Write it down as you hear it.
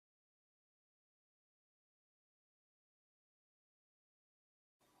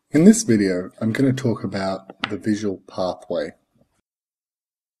In this video, I'm going to talk about the visual pathway.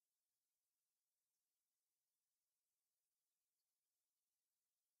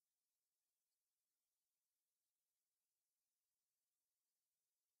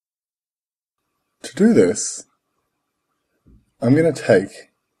 To do this, I'm going to take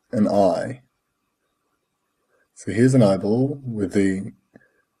an eye. So here's an eyeball with the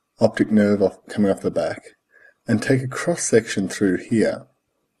optic nerve coming off the back, and take a cross-section through here,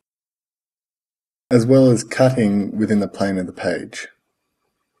 as well as cutting within the plane of the page.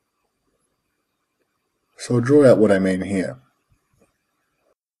 So I'll draw out what I mean here.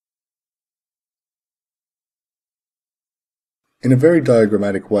 In a very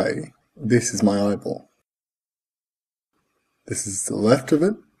diagrammatic way, this is my eyeball. This is to the left of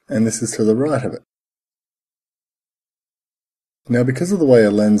it, and this is to the right of it. Now, because of the way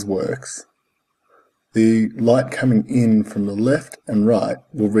a lens works, the light coming in from the left and right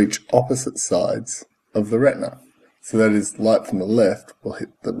will reach opposite sides of the retina. So that is, light from the left will hit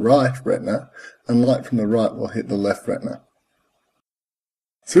the right retina, and light from the right will hit the left retina.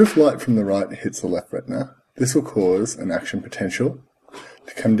 So if light from the right hits the left retina, this will cause an action potential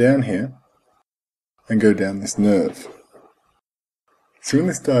to come down here and go down this nerve. So in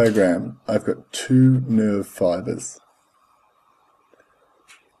this diagram, I've got two nerve fibers.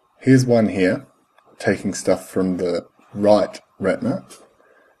 Here's one here, taking stuff from the right retina.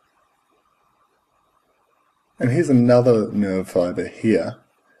 And here's another nerve fiber here,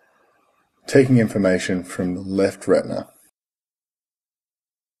 taking information from the left retina.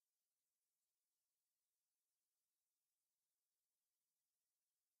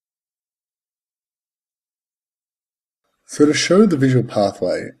 So to show the visual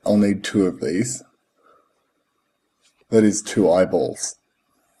pathway, I'll need two of these. That is, two eyeballs.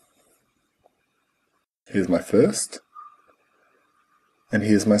 Here's my first, and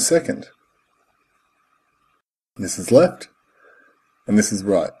here's my second. This is left, and this is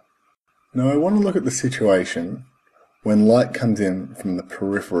right. Now I want to look at the situation when light comes in from the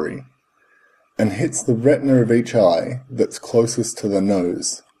periphery and hits the retina of each eye that's closest to the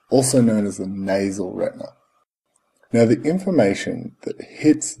nose, also known as the nasal retina. Now the information that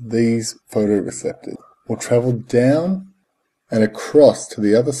hits these photoreceptors will travel down and across to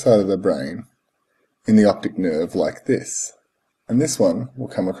the other side of the brain in the optic nerve like this, and this one will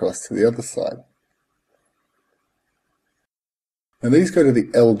come across to the other side. Now these go to the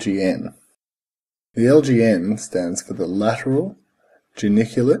LGN. The LGN stands for the Lateral,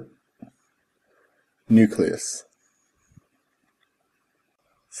 Geniculate, Nucleus.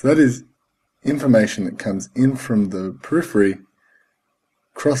 So that is information that comes in from the periphery,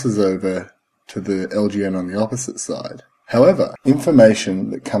 crosses over to the LGN on the opposite side. However,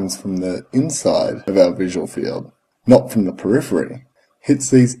 information that comes from the inside of our visual field, not from the periphery, hits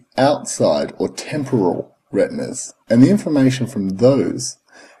these outside or temporal retinas, and the information from those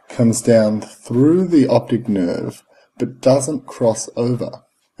comes down through the optic nerve but doesn't cross over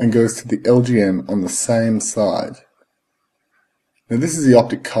and goes to the LGN on the same side. Now this is the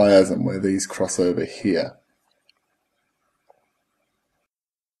optic chiasm where these cross over here.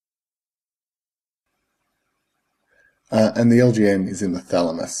 And the LGN is in the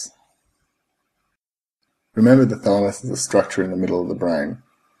thalamus. Remember, the thalamus is a structure in the middle of the brain.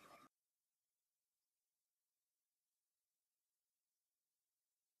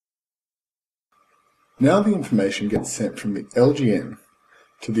 Now the information gets sent from the LGN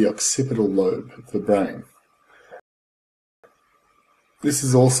to the occipital lobe of the brain. This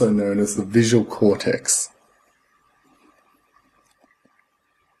is also known as the visual cortex.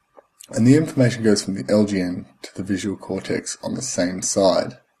 And the information goes from the LGN to the visual cortex on the same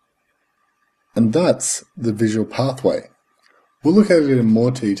side. And that's the visual pathway. We'll look at it in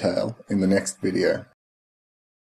more detail in the next video.